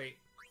 Wait.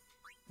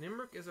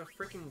 Nimruk is a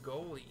freaking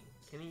goalie.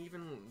 Can he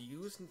even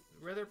use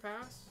Wither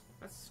Pass?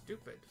 That's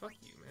stupid. Fuck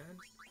you, man.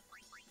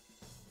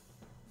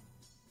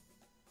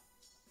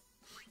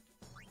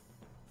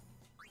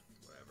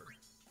 Whatever.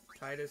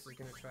 Titus is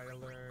gonna try to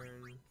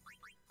learn...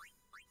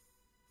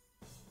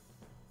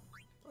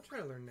 I'll try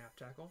to learn Nap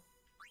Tackle.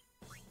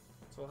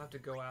 So I'll have to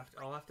go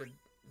after... I'll have to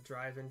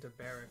drive into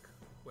Barrack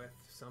with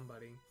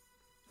somebody.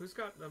 Who's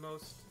got the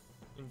most...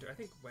 I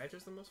think Wedge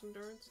has the most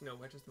endurance? No,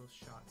 Wedge has the most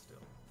shot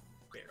still.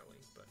 Barely,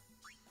 but...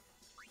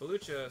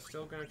 Felucia is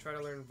still going to try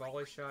to learn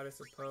Volley Shot, I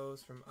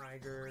suppose, from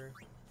Iger.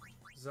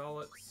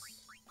 Zolitz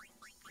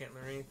can't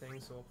learn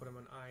anything, so we'll put him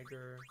on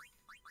Iger.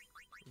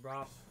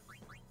 Rop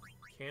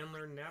can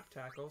learn Nap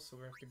Tackle, so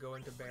we have to go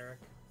into Barrack,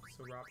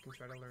 so Rop can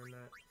try to learn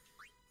that.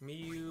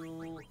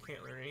 Miyu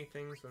can't learn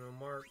anything, so no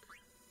mark.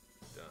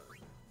 Done.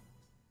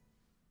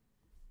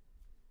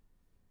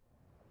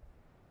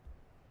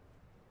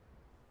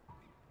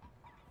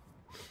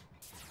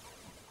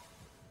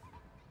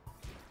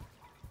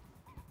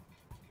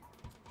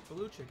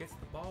 Felucia gets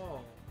the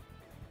ball.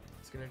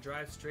 It's gonna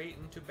drive straight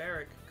into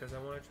Barrack because I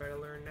want to try to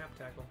learn Nap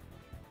Tackle.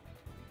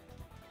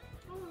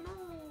 Oh no!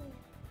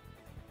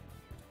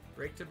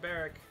 Break to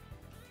Barrack.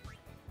 I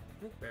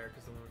think Barrack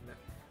is the one with Nap.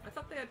 I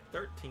thought they had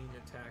 13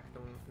 attack, the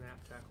one with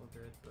Nap Tackle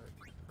did, but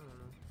I don't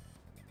know.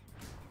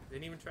 They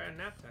didn't even try to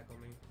Nap Tackle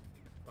me,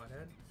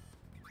 butthead.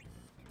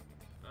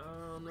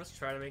 Let's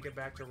try to make it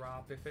back to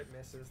Rop. If it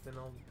misses, then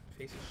I'll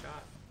face a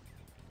shot.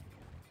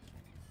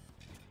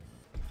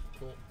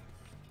 Cool.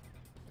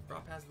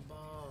 Rop has the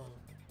ball.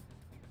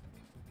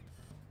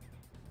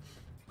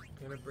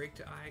 Gonna break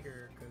to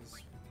Iger,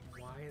 because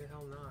why the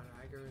hell not?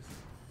 Iger is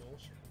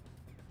bullshit.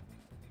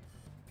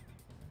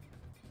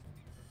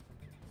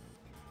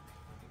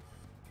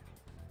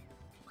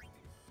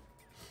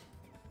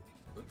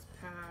 Let's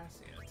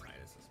pass. Yeah,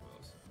 Titus, I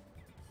suppose.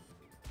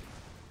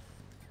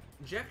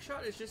 Jack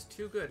Shot is just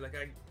too good. Like,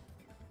 there's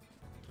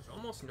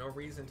almost no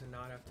reason to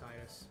not have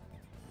Titus.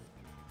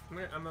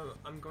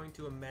 I'm going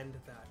to amend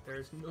that.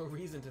 There's no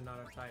reason to not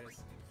have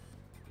Titus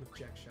with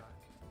Jack Shot.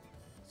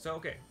 So,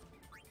 okay.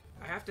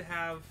 I have to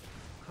have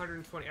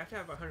 120. I have to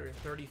have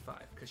 135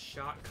 because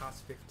Shot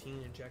costs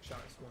 15 and Jack Shot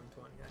is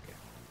 120. Okay.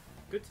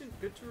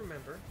 Good to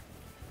remember.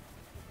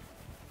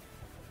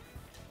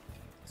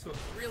 So it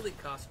really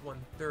costs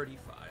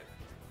 135.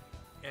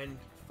 And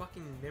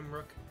fucking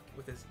Nimruk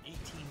with his 18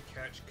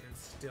 catch can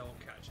still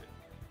catch it.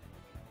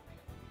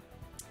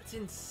 It's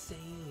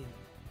insane.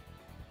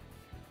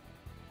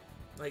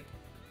 Like,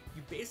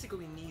 you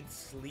basically need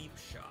Sleep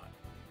Shot.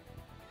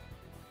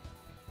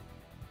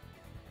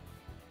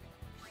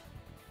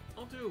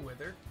 I'll do a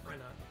Wither. Why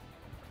not?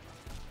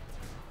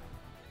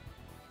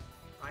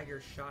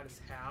 Iger's shot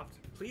is halved.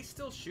 Please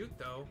still shoot,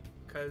 though,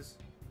 because,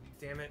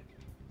 damn it.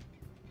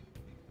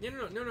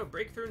 No,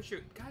 break through and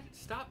shoot. God,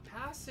 stop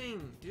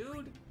passing,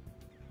 dude.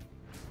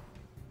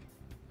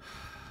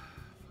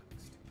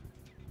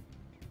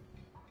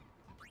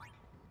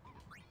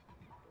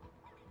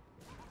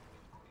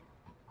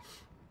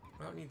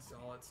 I don't need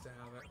Zolitz to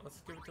have it.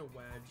 Let's give it to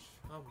Wedge.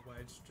 I'll have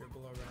Wedge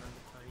dribble around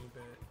a tiny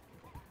bit.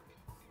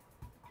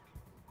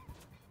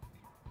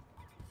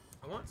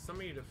 I want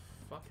somebody to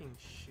fucking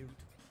shoot,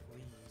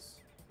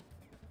 please.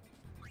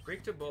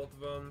 Break to both of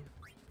them.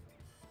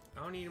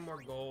 I don't need any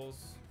more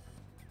goals.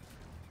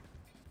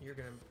 You're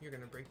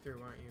gonna break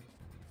through, aren't you?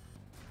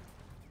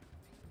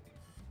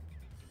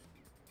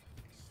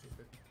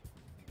 Stupid.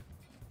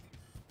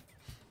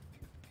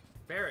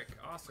 Barrack,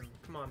 awesome.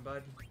 Come on,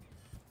 bud.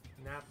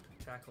 Nap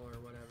Tackle or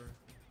whatever.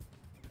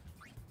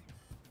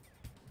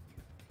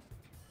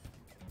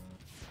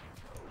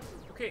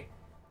 Okay,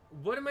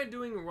 what am I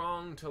doing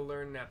wrong to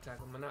learn Nap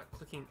Tackle? Am I not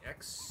clicking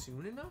X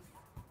soon enough?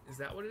 Is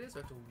that what it is? I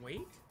have to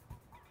wait?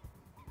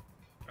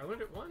 I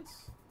learned it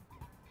once.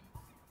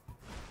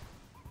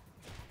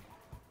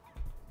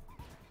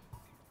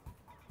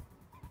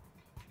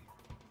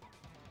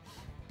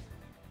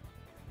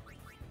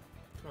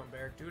 Come on,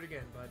 Bear. Do it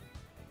again, bud.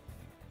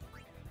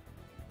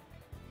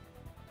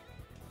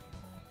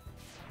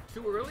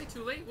 Too early?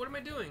 Too late? What am I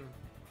doing?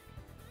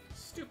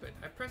 Stupid.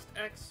 I pressed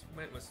X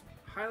when it was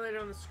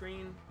highlighted on the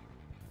screen.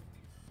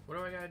 What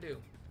do I gotta do?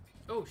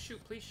 Oh,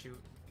 shoot. Please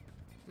shoot.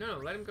 No,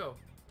 let him go.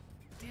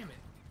 Damn it.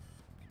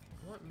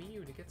 I want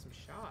Miyu to get some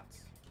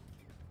shots.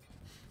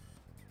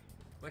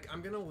 Like,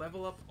 I'm gonna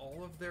level up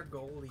all of their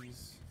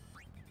goalies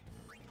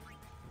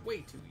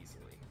way too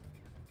easily.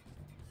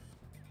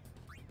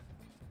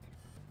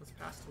 Let's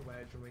pass to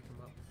Wedge and wake him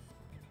up.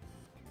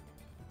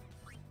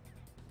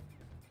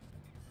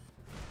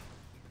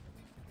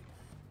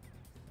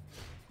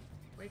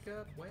 Wake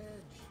up, Wedge.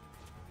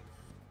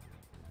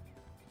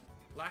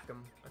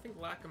 Lackham. I think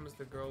Lackham is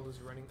the girl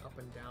who's running up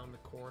and down the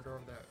corridor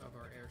of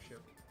our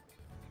airship.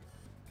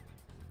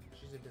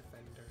 She's a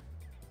defender.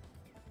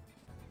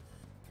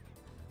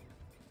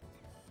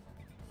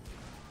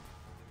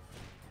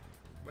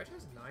 Wedge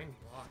has 9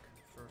 block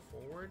for a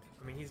forward.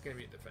 I mean, he's gonna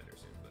be a defender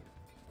soon, but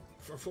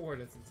for a forward,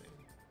 that's insane.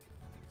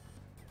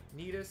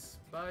 Nidus,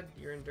 bud,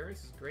 your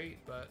endurance is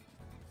great, but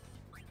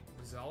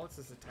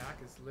Zolitz's attack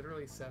is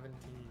literally 17.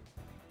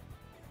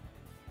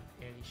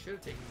 And he should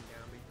have taken him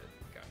down, but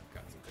he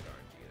got some good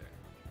RNG there.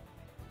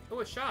 Oh,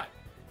 a shot!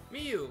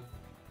 Miyu!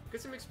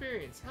 Get some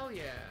experience. Hell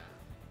yeah!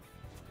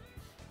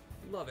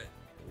 Love it.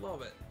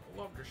 Love it.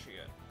 Love your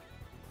shit.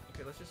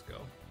 Okay, let's just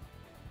go.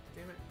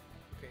 Damn it.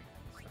 Okay,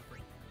 stop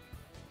it.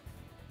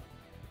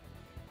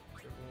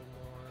 Dribble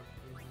more,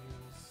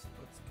 please.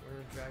 We're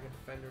gonna drag a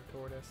defender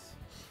toward us.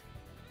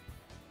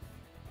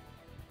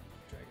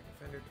 Drag a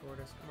defender toward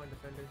us. Come on,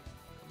 defender.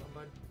 Come on,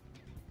 bud.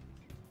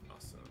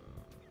 Awesome.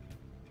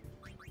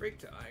 Break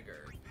to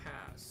Iger.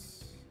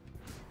 Pass.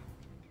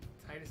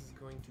 Titus is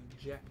going to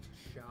eject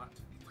shot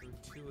through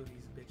 2 of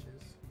these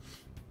bitches.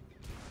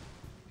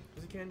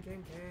 Because he can.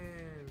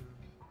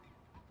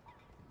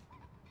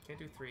 Can't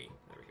do 3.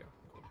 There we go.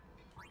 Cool.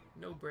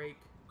 No break.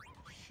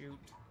 Shoot.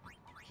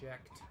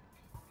 Eject.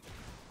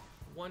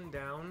 1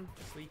 down.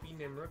 Sleepy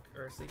Nimrook.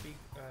 Or Sleepy,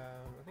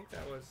 I think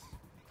that was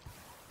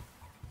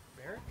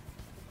Merrick?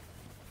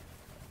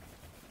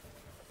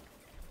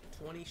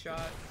 20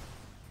 shot.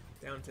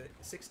 Down to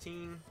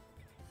 16.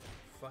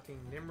 Fucking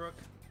Nimrook.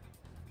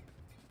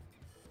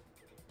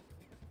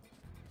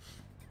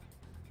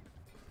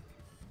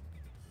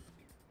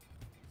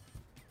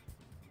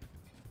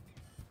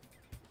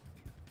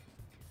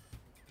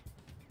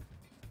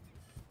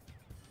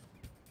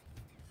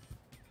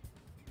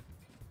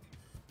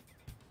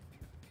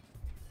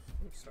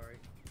 Oops, sorry.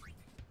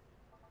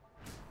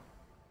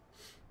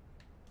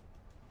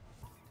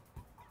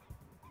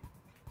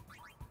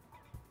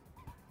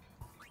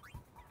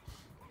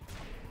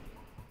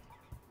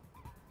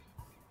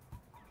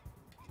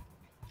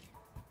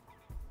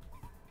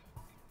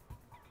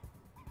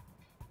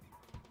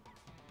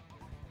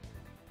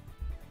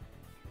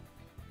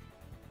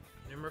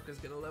 Nimrook is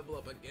gonna level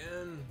up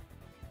again.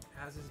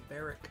 Has his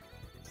barrack.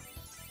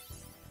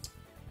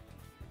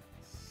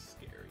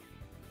 Scary.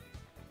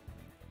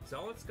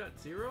 Zolitz got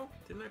 0?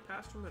 Didn't I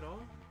pass from it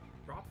all?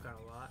 Rop got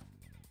a lot.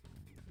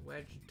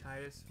 Wedge,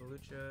 Titus,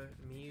 Velucha,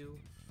 Miyu.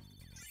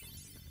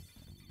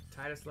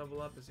 Titus level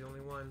up is the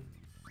only one.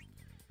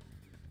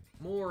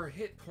 More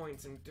hit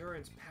points,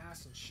 endurance,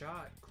 pass, and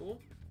shot. Cool.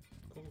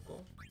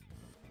 Cool.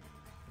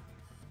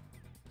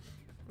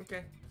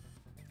 Okay.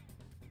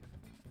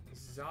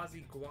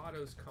 Zazie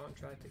Guado's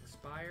contract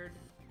expired.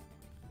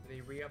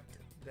 They re-upped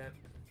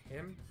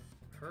him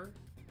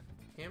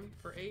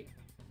for 8.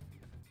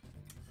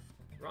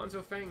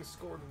 Ronzo Fang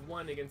scored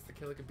 1 against the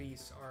Kilika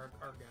Beast, our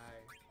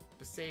guy.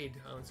 Besaid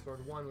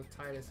scored 1 with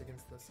Titus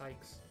against the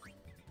Sykes.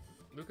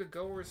 Luca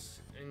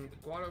Goers and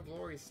Guado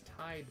Glories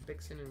tied.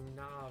 Bixen and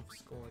Nav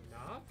scored.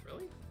 Nav?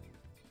 Really?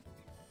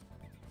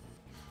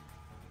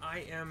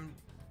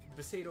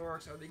 Besaid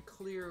Oryx are the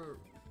clear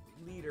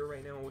leader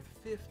right now with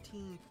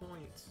 15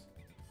 points.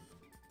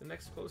 The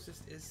next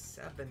closest is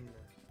 7.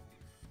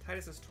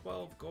 Titus has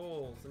 12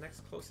 goals. The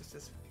next closest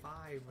is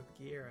 5 with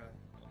Guerra.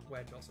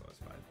 Wedge also has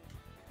 5.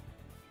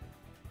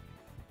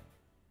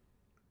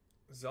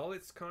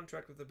 Zolit's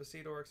contract with the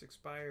Besaid Oryx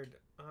expired.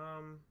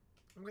 I'm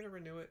gonna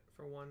renew it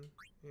for 1.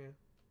 Yeah.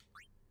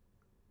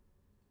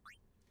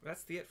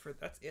 That's it for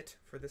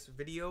this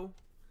video.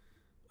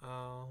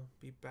 I'll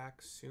be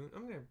back soon.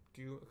 I'm gonna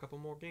do a couple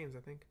more games,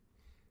 I think.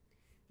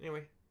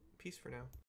 Anyway, peace for now.